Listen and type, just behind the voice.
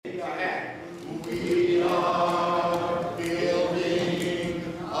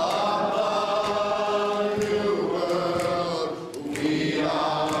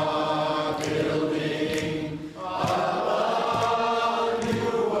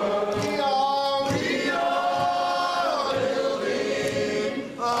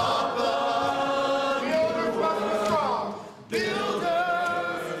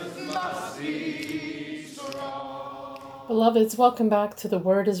Beloveds, welcome back to The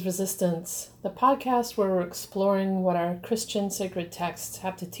Word is Resistance, the podcast where we're exploring what our Christian sacred texts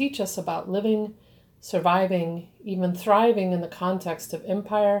have to teach us about living, surviving, even thriving in the context of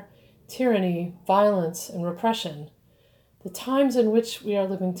empire, tyranny, violence, and repression, the times in which we are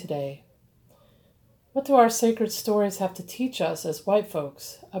living today. What do our sacred stories have to teach us as white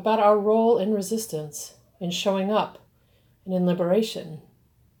folks about our role in resistance, in showing up, and in liberation?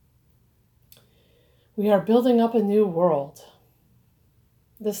 We are building up a new world.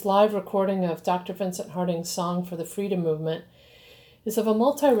 This live recording of Dr. Vincent Harding's Song for the Freedom Movement is of a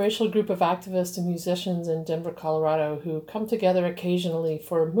multiracial group of activists and musicians in Denver, Colorado, who come together occasionally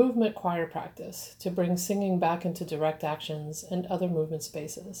for movement choir practice to bring singing back into direct actions and other movement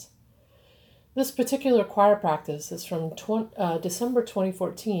spaces. This particular choir practice is from December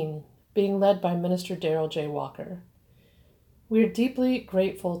 2014, being led by Minister Darrell J. Walker. We are deeply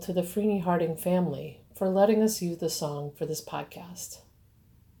grateful to the Freeney Harding family for letting us use the song for this podcast.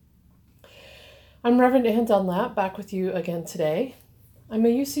 I'm Reverend Ann Dunlap, back with you again today. I'm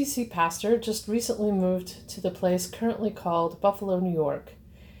a UCC pastor, just recently moved to the place currently called Buffalo, New York,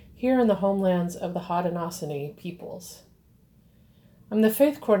 here in the homelands of the Haudenosaunee peoples. I'm the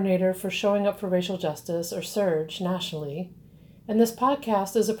faith coordinator for Showing Up for Racial Justice, or SURJ, nationally, and this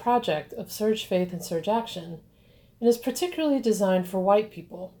podcast is a project of SURJ Faith and SURJ Action, and is particularly designed for white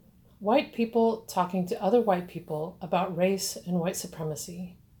people talking to other white people about race and white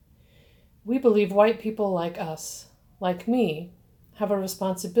supremacy. We believe white people like us, like me, have a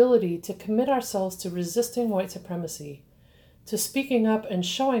responsibility to commit ourselves to resisting white supremacy, to speaking up and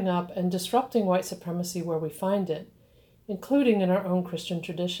showing up and disrupting white supremacy where we find it, including in our own Christian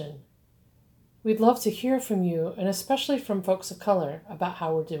tradition. We'd love to hear from you, and especially from folks of color, about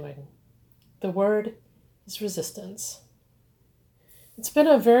how we're doing. The word is resistance. It's been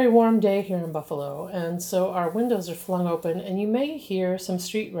a very warm day here in Buffalo, and so our windows are flung open, and you may hear some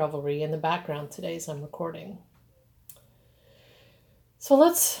street revelry in the background today as I'm recording. So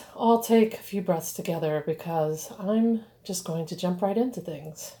let's all take a few breaths together, because I'm just going to jump right into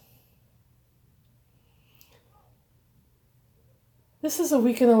things. This is a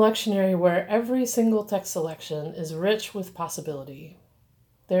week in the lectionary where every single text selection is rich with possibility.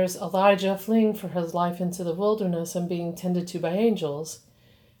 There's Elijah fleeing for his life into the wilderness and being tended to by angels,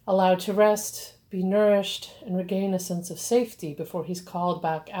 allowed to rest, be nourished, and regain a sense of safety before he's called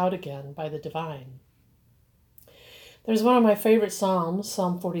back out again by the divine. There's one of my favorite psalms,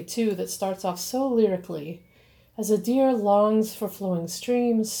 Psalm 42, that starts off so lyrically, "As a deer longs for flowing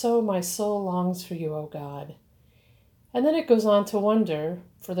streams, so my soul longs for you, O God." And then it goes on to wonder,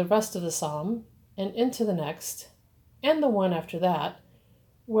 for the rest of the psalm, and into the next, and the one after that,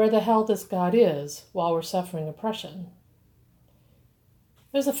 where the hell this God is while we're suffering oppression.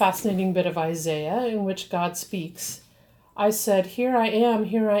 There's a fascinating bit of Isaiah in which God speaks, "I said, here I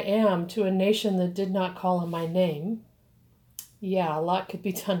am, to a nation that did not call on my name." Yeah, a lot could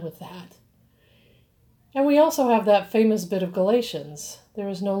be done with that. And we also have that famous bit of Galatians, "There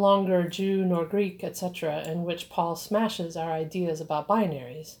is no longer Jew nor Greek, etc., in which Paul smashes our ideas about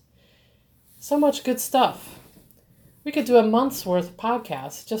binaries. So much good stuff. We could do a month's worth of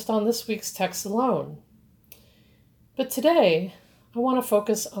podcasts just on this week's text alone. But today, I want to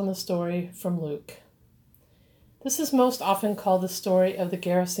focus on the story from Luke. This is most often called the story of the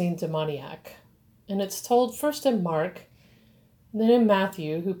Gerasene demoniac, and it's told first in Mark, then in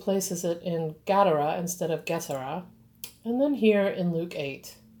Matthew, who places it in Gadara instead of Gesara, and then here in Luke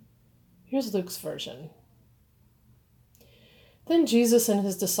 8. Here's Luke's version. Then Jesus and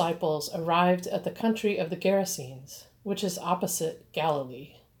his disciples arrived at the country of the Gerasenes, which is opposite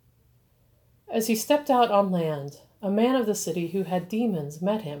Galilee. As he stepped out on land, a man of the city who had demons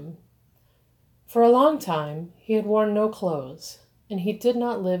met him. For a long time he had worn no clothes, and he did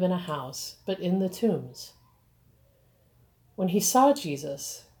not live in a house, but in the tombs. When he saw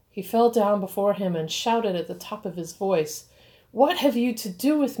Jesus, he fell down before him and shouted at the top of his voice, "What have you to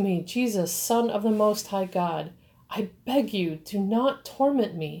do with me, Jesus, Son of the Most High God? I beg you, do not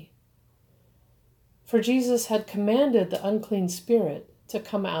torment me." For Jesus had commanded the unclean spirit to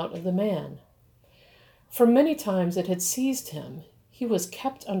come out of the man. For many times it had seized him. He was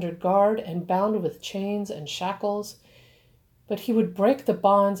kept under guard and bound with chains and shackles, but he would break the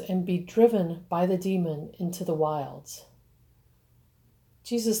bonds and be driven by the demon into the wilds.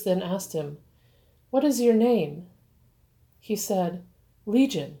 Jesus then asked him, "What is your name?" He said,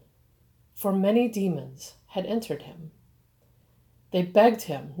 "Legion," for many demons had entered him. They begged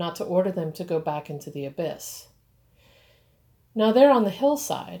him not to order them to go back into the abyss. Now there on the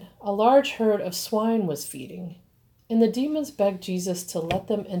hillside, a large herd of swine was feeding, and the demons begged Jesus to let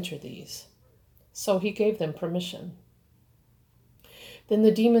them enter these. So he gave them permission. Then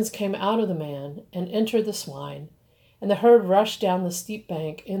the demons came out of the man and entered the swine, and the herd rushed down the steep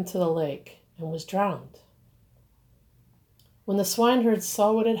bank into the lake and was drowned. When the swineherds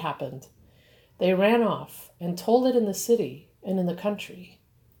saw what had happened, they ran off and told it in the city and in the country.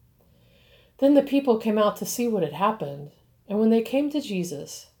 Then the people came out to see what had happened, and when they came to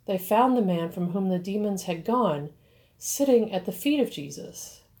Jesus, they found the man from whom the demons had gone sitting at the feet of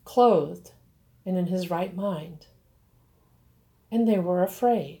Jesus, clothed and in his right mind. And they were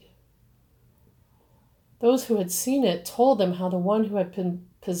afraid. Those who had seen it told them how the one who had been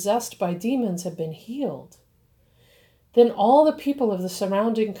possessed by demons had been healed. Then all the people of the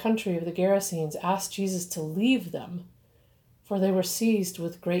surrounding country of the Gerasenes asked Jesus to leave them, for they were seized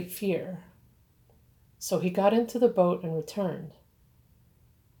with great fear. So he got into the boat and returned.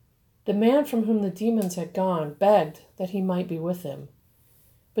 The man from whom the demons had gone begged that he might be with him.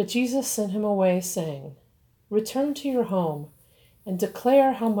 But Jesus sent him away, saying, "Return to your home and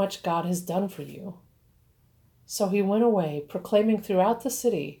declare how much God has done for you." So he went away, proclaiming throughout the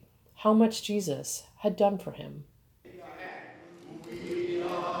city how much Jesus had done for him.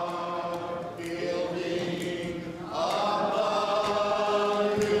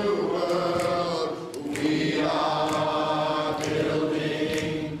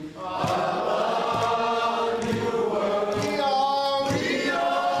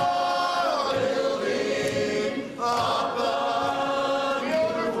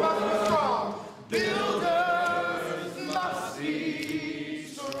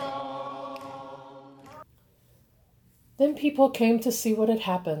 Then people came to see what had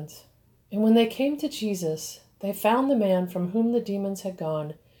happened, and when they came to Jesus, they found the man from whom the demons had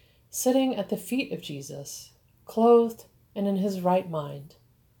gone sitting at the feet of Jesus, clothed and in his right mind,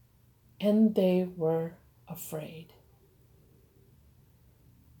 and they were afraid.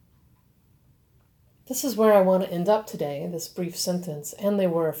 This is where I want to end up today, this brief sentence, and they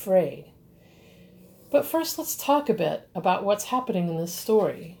were afraid. But first, let's talk a bit about what's happening in this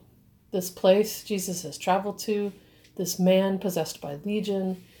story. This place Jesus has traveled to, this man possessed by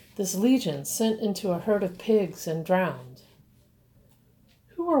legion, this legion sent into a herd of pigs and drowned.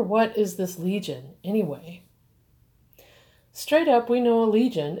 Who or what is this legion, anyway? Straight up, we know a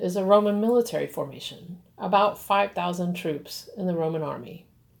legion is a Roman military formation, about 5,000 troops in the Roman army.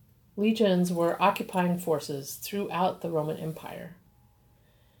 Legions were occupying forces throughout the Roman Empire.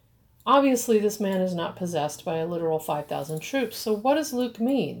 Obviously, this man is not possessed by a literal 5,000 troops, so what does Luke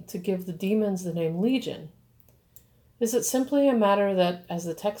mean to give the demons the name legion? Is it simply a matter that, as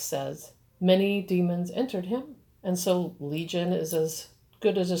the text says, many demons entered him, and so legion is as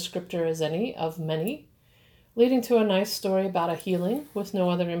good a descriptor as any of many, leading to a nice story about a healing with no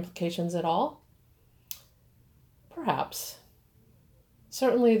other implications at all? Perhaps.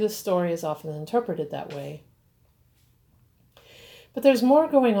 Certainly this story is often interpreted that way. But there's more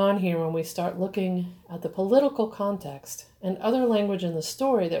going on here when we start looking at the political context and other language in the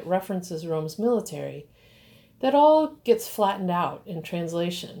story that references Rome's military that all gets flattened out in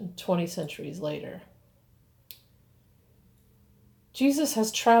translation 20 centuries later. Jesus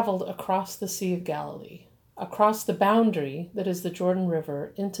has traveled across the Sea of Galilee, across the boundary that is the Jordan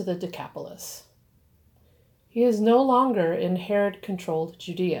River into the Decapolis. He is no longer in Herod-controlled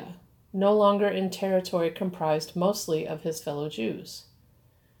Judea, no longer in territory comprised mostly of his fellow Jews.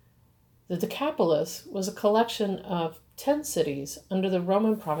 The Decapolis was a collection of 10 cities under the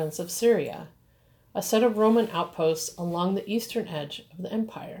Roman province of Syria, a set of Roman outposts along the eastern edge of the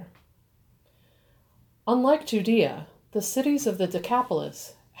empire. Unlike Judea, the cities of the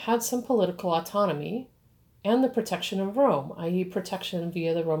Decapolis had some political autonomy and the protection of Rome, i.e. protection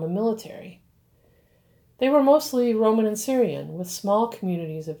via the Roman military. They were mostly Roman and Syrian, with small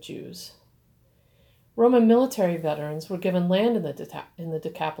communities of Jews. Roman military veterans were given land in the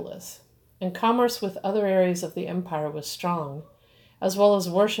Decapolis, and commerce with other areas of the empire was strong, as well as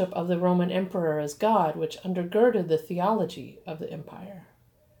worship of the Roman emperor as God, which undergirded the theology of the empire.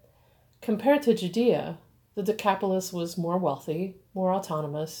 Compared to Judea, the Decapolis was more wealthy, more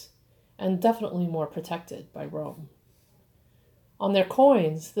autonomous, and definitely more protected by Rome. On their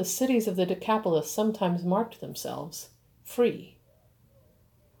coins, the cities of the Decapolis sometimes marked themselves free.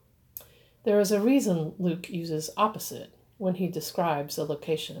 There is a reason Luke uses opposite when he describes the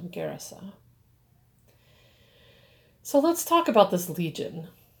location of Gerasa. So let's talk about this legion.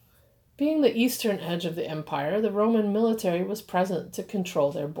 Being the eastern edge of the empire, the Roman military was present to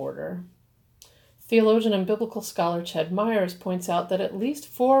control their border. Theologian and biblical scholar Ched Myers points out that at least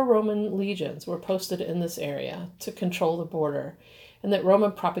 4 Roman legions were posted in this area to control the border, and that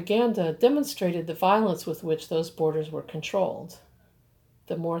Roman propaganda demonstrated the violence with which those borders were controlled.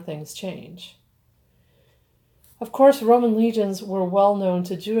 The more things change. Of course, Roman legions were well known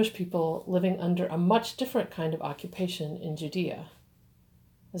to Jewish people living under a much different kind of occupation in Judea.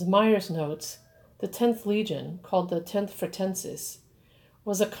 As Myers notes, the 10th Legion, called the 10th Fretensis,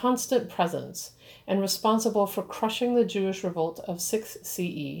 was a constant presence and responsible for crushing the Jewish revolt of 6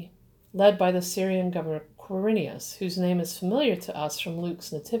 CE, led by the Syrian governor Quirinius, whose name is familiar to us from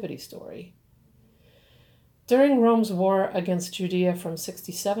Luke's nativity story. During Rome's war against Judea from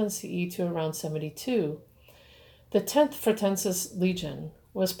 67 CE to around 72, the 10th Fretensis Legion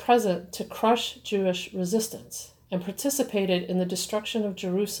was present to crush Jewish resistance and participated in the destruction of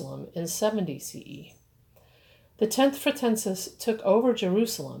Jerusalem in 70 CE. The 10th Fretensis took over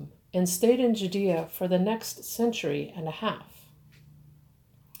Jerusalem and stayed in Judea for the next century and a half.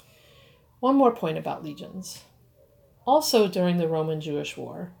 One more point about legions. Also during the Roman-Jewish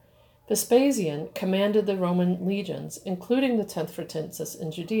War, Vespasian commanded the Roman legions, including the 10th Fretensis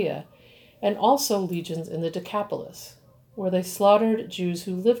in Judea, and also legions in the Decapolis, where they slaughtered Jews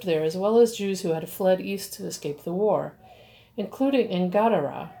who lived there as well as Jews who had fled east to escape the war, including in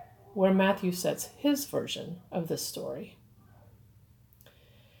Gadara, where Matthew sets his version of this story.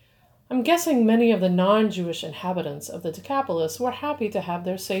 I'm guessing many of the non-Jewish inhabitants of the Decapolis were happy to have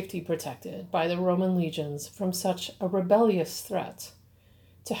their safety protected by the Roman legions from such a rebellious threat,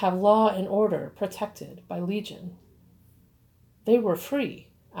 to have law and order protected by legion. They were free,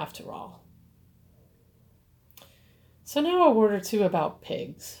 after all. So now a word or two about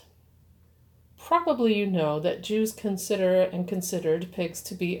pigs. Probably you know that Jews considered pigs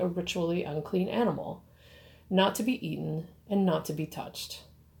to be a ritually unclean animal, not to be eaten and not to be touched.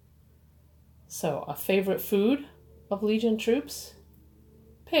 So, a favorite food of legion troops?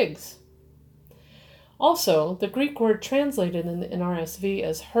 Pigs. Also, the Greek word translated in the NRSV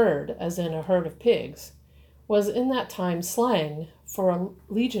as herd, as in a herd of pigs, was in that time slang for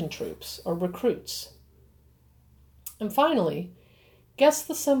legion troops or recruits. And finally, guess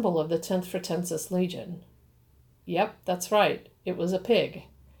the symbol of the 10th Fretensis Legion. Yep, that's right, it was a pig.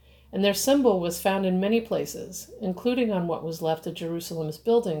 And their symbol was found in many places, including on what was left of Jerusalem's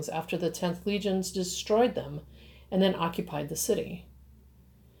buildings after the 10th Legions destroyed them and then occupied the city.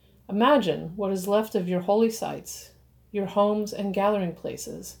 Imagine what is left of your holy sites, your homes and gathering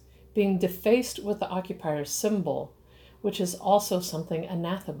places, being defaced with the occupier's symbol, which is also something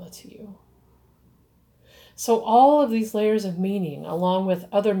anathema to you. So all of these layers of meaning, along with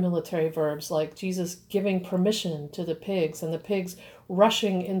other military verbs like Jesus giving permission to the pigs and the pigs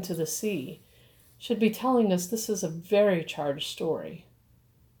rushing into the sea, should be telling us this is a very charged story.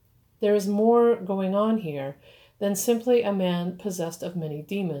 There is more going on here than simply a man possessed of many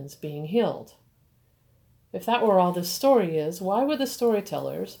demons being healed. If that were all this story is, why would the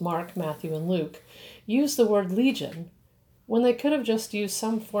storytellers, Mark, Matthew, and Luke, use the word legion when they could have just used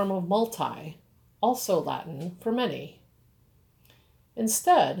some form of multi, also Latin for many?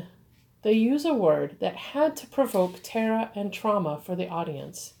 Instead, they use a word that had to provoke terror and trauma for the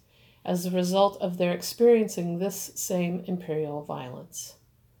audience as a result of their experiencing this same imperial violence.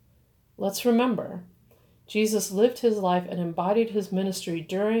 Let's remember, Jesus lived his life and embodied his ministry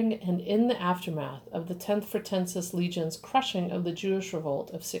during and in the aftermath of the 10th Fretensis Legion's crushing of the Jewish revolt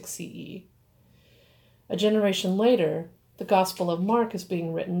of 6 CE. A generation later, the Gospel of Mark is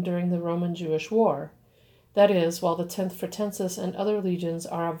being written during the Roman-Jewish War. That is, while the 10th Fretensis and other legions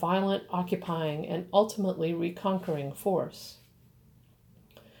are a violent, occupying, and ultimately reconquering force.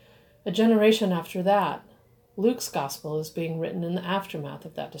 A generation after that, Luke's Gospel is being written in the aftermath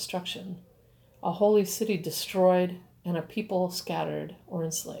of that destruction. A holy city destroyed and a people scattered or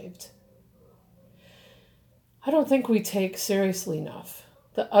enslaved. I don't think we take seriously enough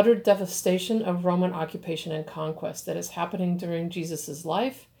the utter devastation of Roman occupation and conquest that is happening during Jesus'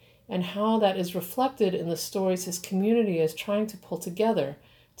 life, and how that is reflected in the stories his community is trying to pull together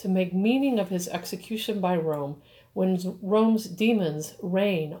to make meaning of his execution by Rome when Rome's demons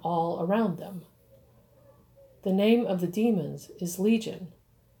reign all around them. The name of the demons is Legion,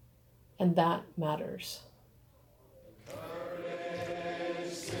 and that matters. Courage,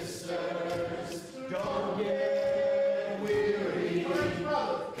 sisters, don't get weary.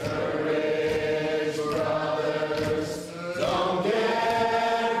 Courage, brothers, don't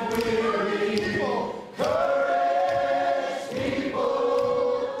get weary. Courage,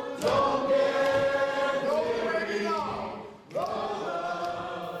 people, don't get weary.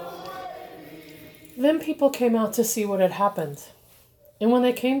 Then people came out to see what had happened. And when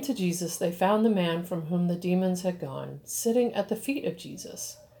they came to Jesus, they found the man from whom the demons had gone, sitting at the feet of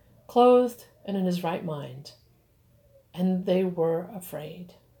Jesus, clothed and in his right mind. And they were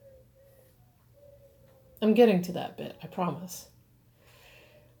afraid. I'm getting to that bit, I promise.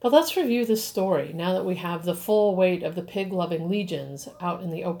 But let's review this story now that we have the full weight of the pig-loving legions out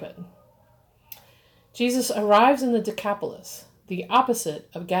in the open. Jesus arrives in the Decapolis, the opposite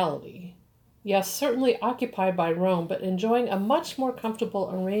of Galilee. Yes, certainly occupied by Rome, but enjoying a much more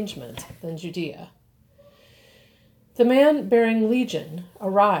comfortable arrangement than Judea. The man bearing legion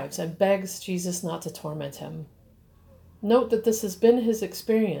arrives and begs Jesus not to torment him. Note that this has been his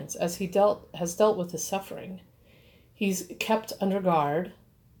experience as he has dealt with his suffering. He's kept under guard,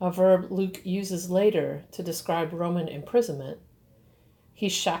 a verb Luke uses later to describe Roman imprisonment.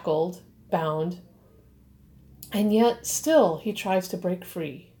 He's shackled, bound, and yet still he tries to break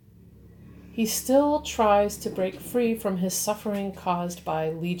free. He still tries to break free from his suffering caused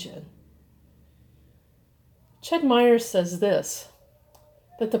by legion. Ched Myers says this,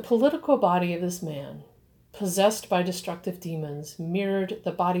 that the political body of this man, possessed by destructive demons, mirrored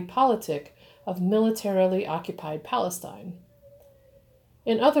the body politic of militarily occupied Palestine.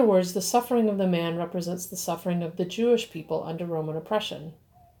 In other words, the suffering of the man represents the suffering of the Jewish people under Roman oppression.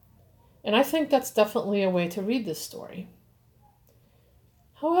 And I think that's definitely a way to read this story.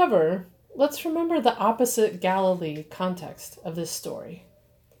 However, let's remember the opposite Galilee context of this story.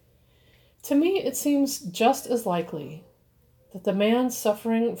 To me, it seems just as likely that the man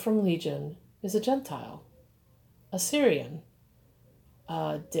suffering from legion is a Gentile, a Syrian,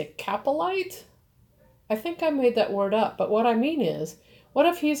 a Decapolite? I think I made that word up, but what I mean is, what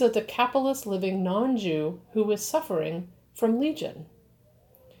if he's a Decapolis living non-Jew who is suffering from legion?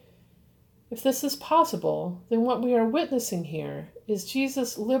 If this is possible, then what we are witnessing here is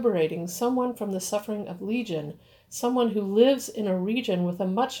Jesus liberating someone from the suffering of legion, someone who lives in a region with a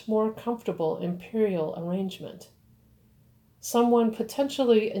much more comfortable imperial arrangement. Someone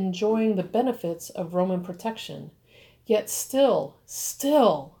potentially enjoying the benefits of Roman protection, yet still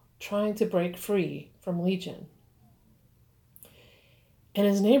trying to break free from legion. And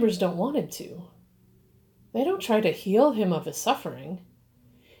his neighbors don't want him to. They don't try to heal him of his suffering.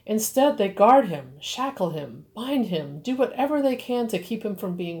 Instead, they guard him, shackle him, bind him, do whatever they can to keep him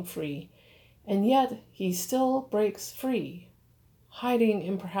from being free. And yet, he still breaks free, hiding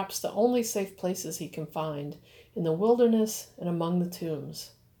in perhaps the only safe places he can find, in the wilderness and among the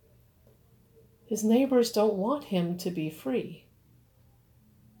tombs. His neighbors don't want him to be free.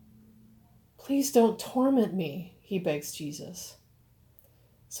 Please don't torment me, he begs Jesus.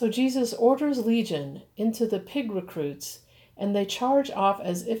 So Jesus orders legion into the pig recruits, and they charge off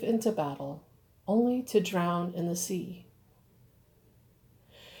as if into battle, only to drown in the sea.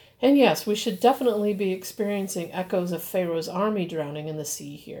 And yes, we should definitely be experiencing echoes of Pharaoh's army drowning in the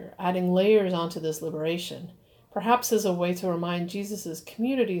sea here, adding layers onto this liberation, perhaps as a way to remind Jesus'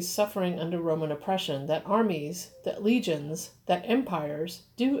 communities suffering under Roman oppression that armies, that legions, that empires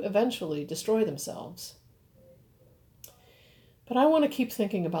do eventually destroy themselves. But I want to keep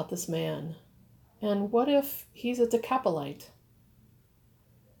thinking about this man. And what if he's a Decapolite?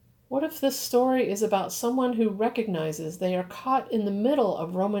 What if this story is about someone who recognizes they are caught in the middle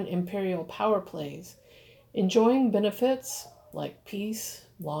of Roman imperial power plays, enjoying benefits like peace,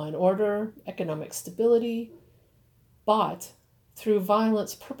 law and order, economic stability, bought through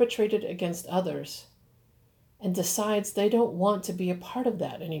violence perpetrated against others, and decides they don't want to be a part of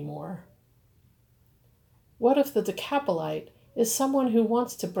that anymore? What if the Decapolite is someone who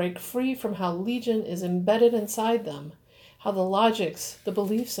wants to break free from how legion is embedded inside them, how the logics, the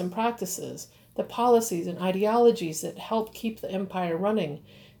beliefs and practices, the policies and ideologies that help keep the empire running,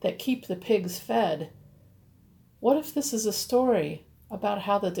 that keep the pigs fed? What if this is a story about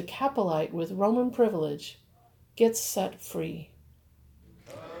how the Decapolite with Roman privilege gets set free?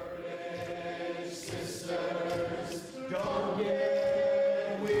 Courage, sisters, don't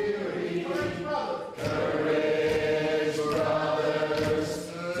get weary. Courage,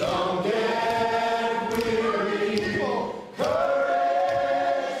 brothers, don't get weary.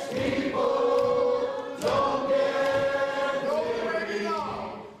 Courage, people, don't get weary.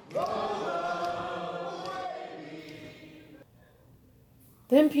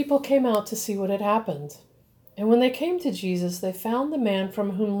 Then people came out to see what had happened. And when they came to Jesus, they found the man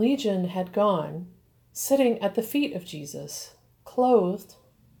from whom legion had gone, sitting at the feet of Jesus, clothed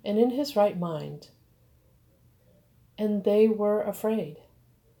and in his right mind. And they were afraid.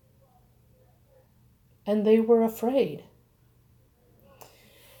 And they were afraid.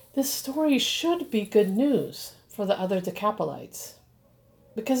 This story should be good news for the other Decapolites,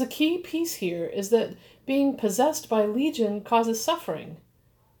 because a key piece here is that being possessed by legion causes suffering,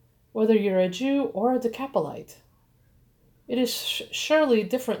 whether you're a Jew or a Decapolite. It is surely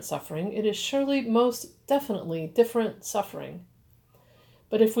different suffering. It is surely most definitely different suffering.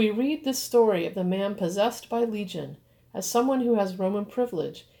 But if we read this story of the man possessed by legion, As someone who has Roman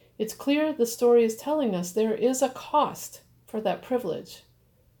privilege, it's clear the story is telling us there is a cost for that privilege.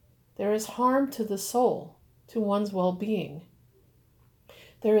 There is harm to the soul, to one's well-being.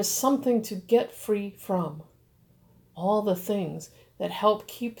 There is something to get free from. All the things that help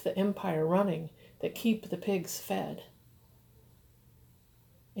keep the empire running, that keep the pigs fed.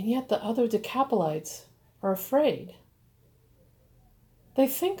 And yet the other Decapolites are afraid. They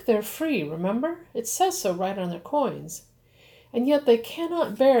think they're free, remember? It says so right on their coins. And yet they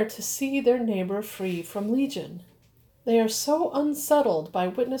cannot bear to see their neighbor free from legion. They are so unsettled by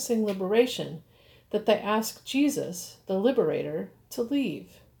witnessing liberation that they ask Jesus, the liberator, to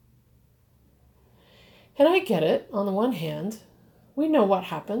leave. And I get it, on the one hand. We know what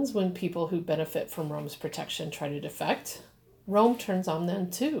happens when people who benefit from Rome's protection try to defect. Rome turns on them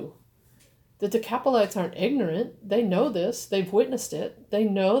too. The Decapolites aren't ignorant. They know this. They've witnessed it. They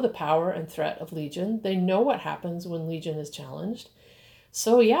know the power and threat of legion. They know what happens when legion is challenged.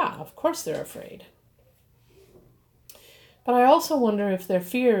 So yeah, of course they're afraid. But I also wonder if their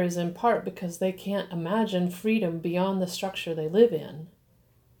fear is in part because they can't imagine freedom beyond the structure they live in.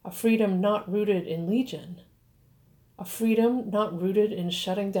 A freedom not rooted in legion. A freedom not rooted in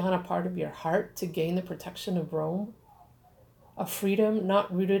shutting down a part of your heart to gain the protection of Rome. A freedom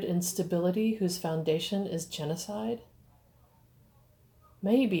not rooted in stability whose foundation is genocide.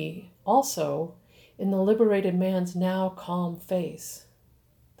 Maybe, also, in the liberated man's now calm face.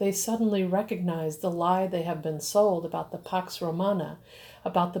 They suddenly recognize the lie they have been sold about the Pax Romana,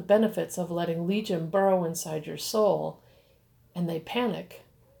 about the benefits of letting legion burrow inside your soul, and they panic.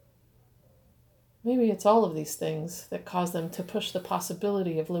 Maybe it's all of these things that cause them to push the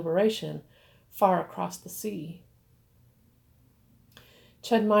possibility of liberation far across the sea.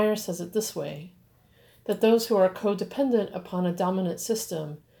 TWIR says it this way, that those who are codependent upon a dominant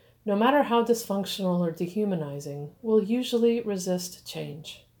system, no matter how dysfunctional or dehumanizing, will usually resist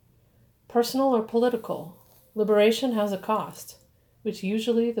change. Personal or political, liberation has a cost, which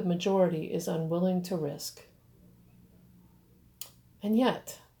usually the majority is unwilling to risk. And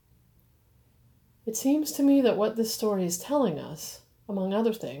yet, it seems to me that what this story is telling us, among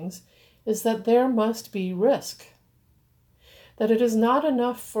other things, is that there must be risk. That it is not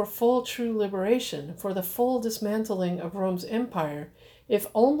enough for full true liberation, for the full dismantling of Rome's empire, if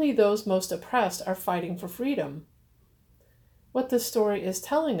only those most oppressed are fighting for freedom. What this story is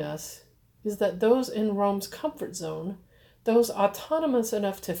telling us is that those in Rome's comfort zone, those autonomous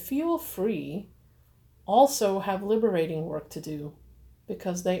enough to feel free, also have liberating work to do,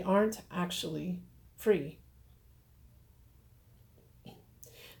 because they aren't actually free.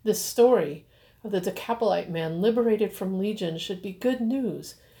 This story of the Decapolite man liberated from legion should be good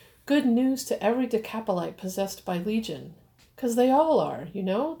news to every Decapolite possessed by legion, because they all are, you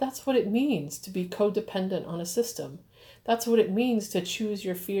know? That's what it means to be codependent on a system. That's what it means to choose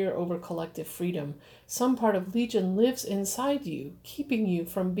your fear over collective freedom. Some part of legion lives inside you, keeping you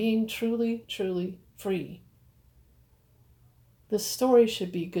from being truly, truly free. This story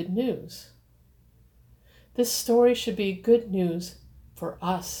should be good news. This story should be good news for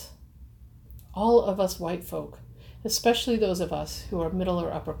us. All of us white folk, especially those of us who are middle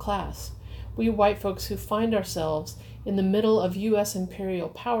or upper class, we white folks who find ourselves in the middle of U.S. imperial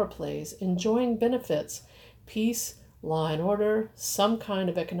power plays, enjoying benefits, peace, law and order, some kind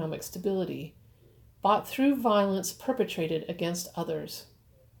of economic stability, bought through violence perpetrated against others.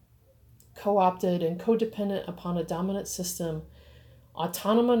 Co-opted and codependent upon a dominant system,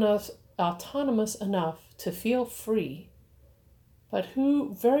 autonomous enough to feel free, but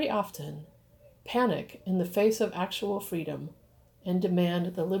who very often panic in the face of actual freedom and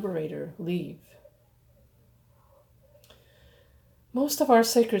demand the liberator leave. Most of our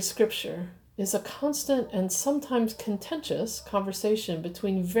sacred scripture is a constant and sometimes contentious conversation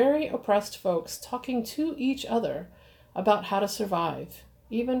between very oppressed folks talking to each other about how to survive,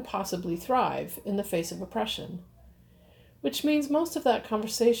 even possibly thrive, in the face of oppression. Which means most of that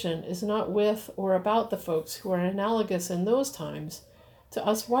conversation is not with or about the folks who are analogous in those times to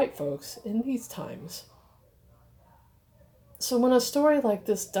us white folks in these times. So when a story like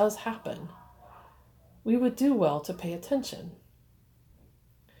this does happen, we would do well to pay attention.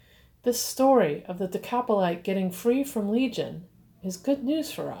 This story of the Decapolite getting free from legion is good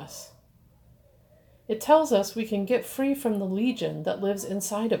news for us. It tells us we can get free from the legion that lives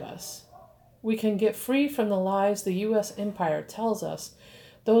inside of us. We can get free from the lies the U.S. empire tells us,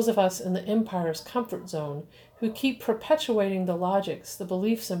 those of us in the empire's comfort zone who keep perpetuating the logics, the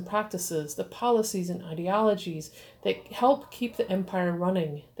beliefs and practices, the policies and ideologies that help keep the empire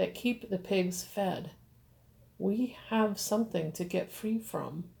running, that keep the pigs fed. We have something to get free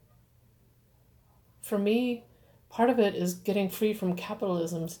from. For me, Part of it is getting free from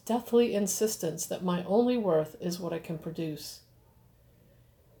capitalism's deathly insistence that my only worth is what I can produce.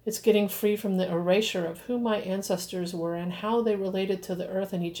 It's getting free from the erasure of who my ancestors were and how they related to the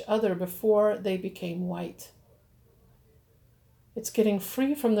earth and each other before they became white. It's getting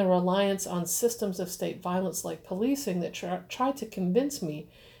free from the reliance on systems of state violence like policing that try to convince me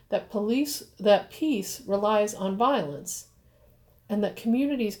that peace relies on violence and that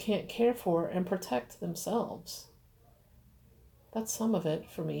communities can't care for and protect themselves. That's some of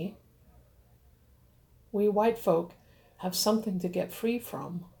it for me. We white folk have something to get free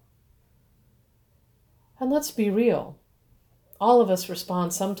from. And let's be real. All of us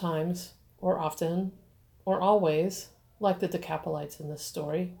respond sometimes, or often, or always, like the Decapolites in this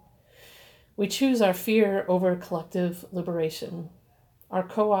story. We choose our fear over collective liberation, our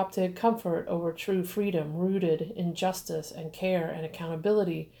co-opted comfort over true freedom rooted in justice and care and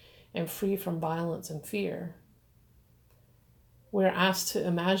accountability and free from violence and fear. We're asked to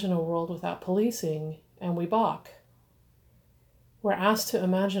imagine a world without policing, and we balk. We're asked to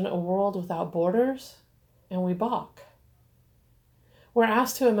imagine a world without borders, and we balk. We're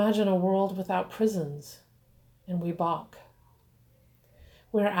asked to imagine a world without prisons, and we balk.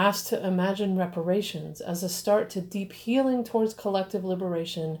 We're asked to imagine reparations as a start to deep healing towards collective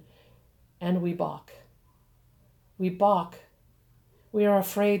liberation, and we balk. We balk. We are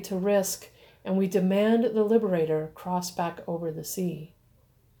afraid to risk, and we demand the liberator cross back over the sea.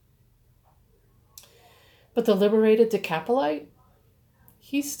 But the liberated Decapolite,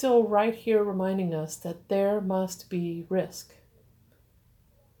 he's still right here reminding us that there must be risk.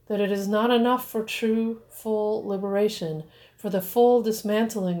 That it is not enough for true, full liberation, for the full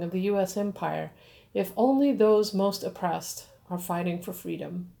dismantling of the U.S. empire, if only those most oppressed are fighting for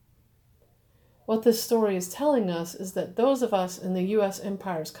freedom. What this story is telling us is that those of us in the U.S.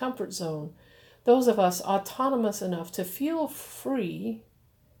 empire's comfort zone, those of us autonomous enough to feel free,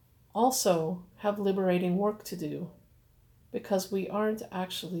 also have liberating work to do, because we aren't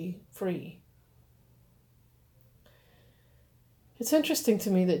actually free. It's interesting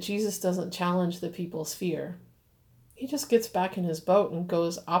to me that Jesus doesn't challenge the people's fear. He just gets back in his boat and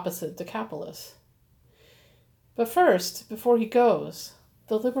goes opposite Decapolis. But first, before he goes,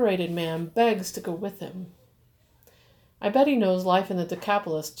 the liberated man begs to go with him. I bet he knows life in the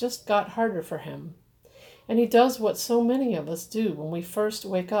Decapolis just got harder for him, and he does what so many of us do when we first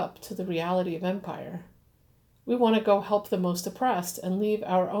wake up to the reality of empire. We want to go help the most oppressed and leave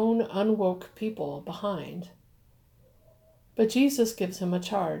our own unwoke people behind. But Jesus gives him a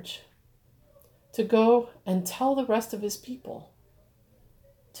charge to go and tell the rest of his people.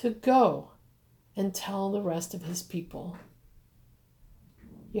 To go and tell the rest of his people.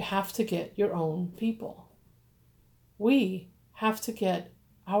 You have to get your own people. We have to get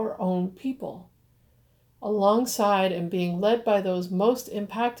our own people. Alongside and being led by those most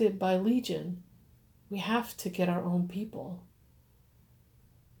impacted by Legion, we have to get our own people.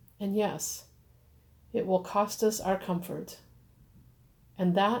 And yes, it will cost us our comfort.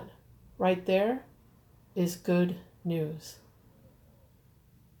 And that, right there, is good news.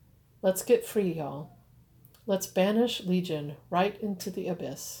 Let's get free, y'all. Let's banish Legion right into the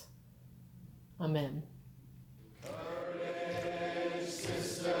abyss. Amen. Courage,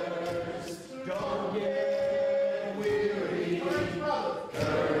 sisters, don't get weary.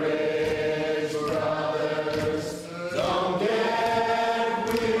 Courage, brothers, don't get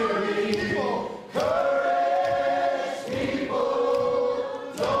weary. Courage, people,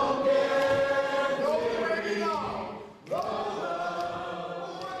 don't get weary.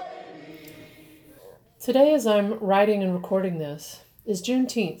 Today, as I'm writing and recording this, is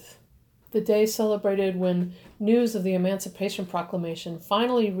Juneteenth, the day celebrated when news of the Emancipation Proclamation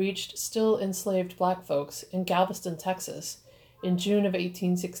finally reached still enslaved black folks in Galveston, Texas, in June of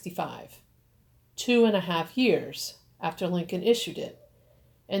 1865, 2.5 years after Lincoln issued it,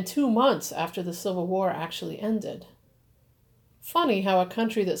 and 2 months after the Civil War actually ended. Funny how a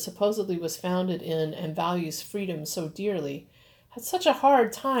country that supposedly was founded in and values freedom so dearly had such a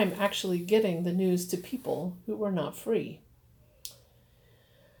hard time actually getting the news to people who were not free.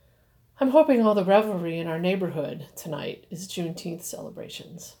 I'm hoping all the revelry in our neighborhood tonight is Juneteenth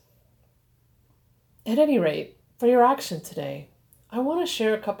celebrations. At any rate, for your action today, I want to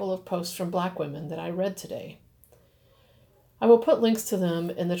share a couple of posts from Black women that I read today. I will put links to them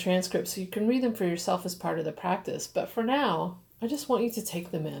in the transcript so you can read them for yourself as part of the practice, but for now, I just want you to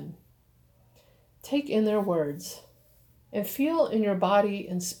take them in. Take in their words, and feel in your body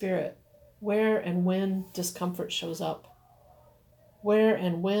and spirit where and when discomfort shows up, where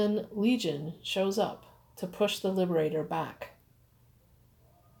and when Legion shows up to push the liberator back.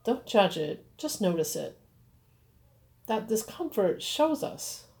 Don't judge it, just notice it. That discomfort shows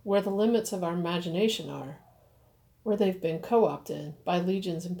us where the limits of our imagination are, where they've been co-opted by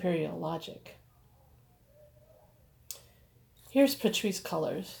Legion's imperial logic. Here's Patrice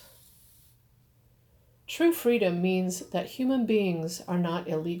Cullors. True freedom means that human beings are not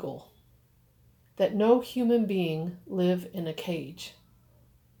illegal, that no human being live in a cage.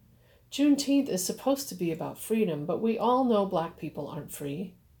 Juneteenth is supposed to be about freedom, but we all know Black people aren't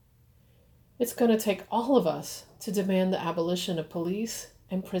free. It's going to take all of us to demand the abolition of police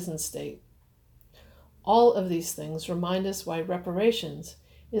and prison state. All of these things remind us why reparations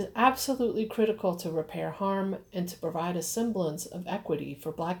is absolutely critical to repair harm and to provide a semblance of equity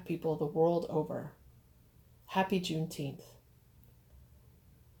for Black people the world over. Happy Juneteenth.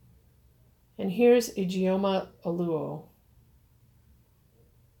 And here's Ijeoma Oluo.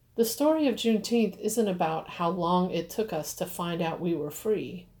 The story of Juneteenth isn't about how long it took us to find out we were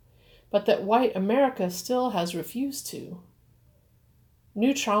free, but that white America still has refused to.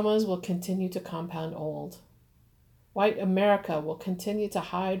 New traumas will continue to compound old. White America will continue to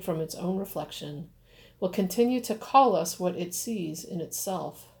hide from its own reflection, will continue to call us what it sees in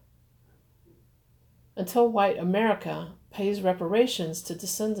itself. Until white America pays reparations to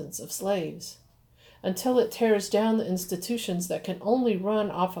descendants of slaves, until it tears down the institutions that can only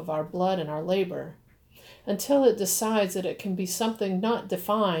run off of our blood and our labor, until it decides that it can be something not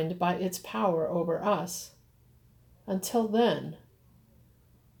defined by its power over us. Until then,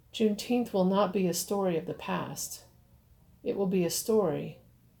 Juneteenth will not be a story of the past. It will be a story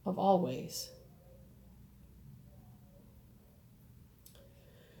of always.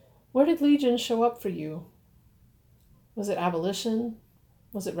 Where did Legion show up for you? Was it abolition?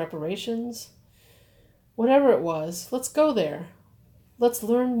 Was it reparations? Whatever it was, let's go there. Let's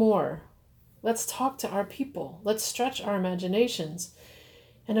learn more. Let's talk to our people. Let's stretch our imaginations.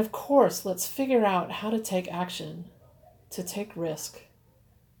 And of course, let's figure out how to take action, to take risk,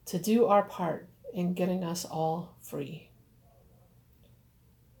 to do our part in getting us all free.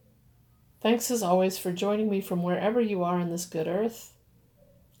 Thanks as always for joining me from wherever you are in this good earth.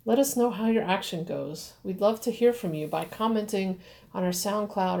 Let us know how your action goes. We'd love to hear from you by commenting on our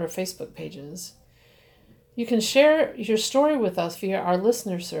SoundCloud or Facebook pages. You can share your story with us via our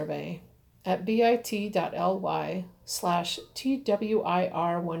listener survey at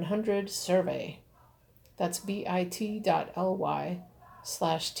bit.ly/TWIR100survey. That's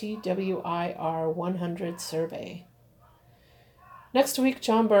bit.ly/TWIR100survey. Next week,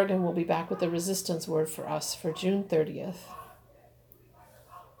 John Bergen will be back with the resistance word for us for June 30th.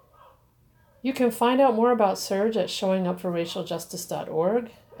 You can find out more about Surge at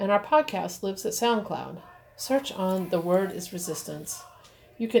showingupforracialjustice.org, and our podcast lives at SoundCloud. Search on The Word is Resistance.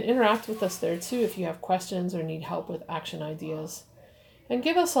 You can interact with us there too if you have questions or need help with action ideas. And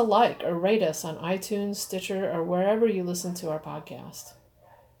give us a like or rate us on iTunes, Stitcher, or wherever you listen to our podcast.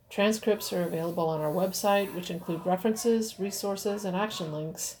 Transcripts are available on our website, which include references, resources, and action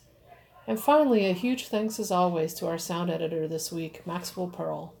links. And finally, a huge thanks as always to our sound editor this week, Maxwell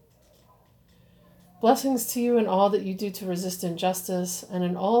Pearl. Blessings to you in all that you do to resist injustice and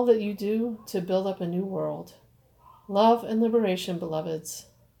in all that you do to build up a new world. Love and liberation, beloveds.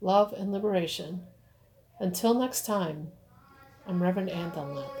 Love and liberation. Until next time, I'm Reverend Ann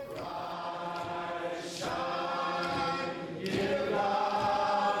Dunlap.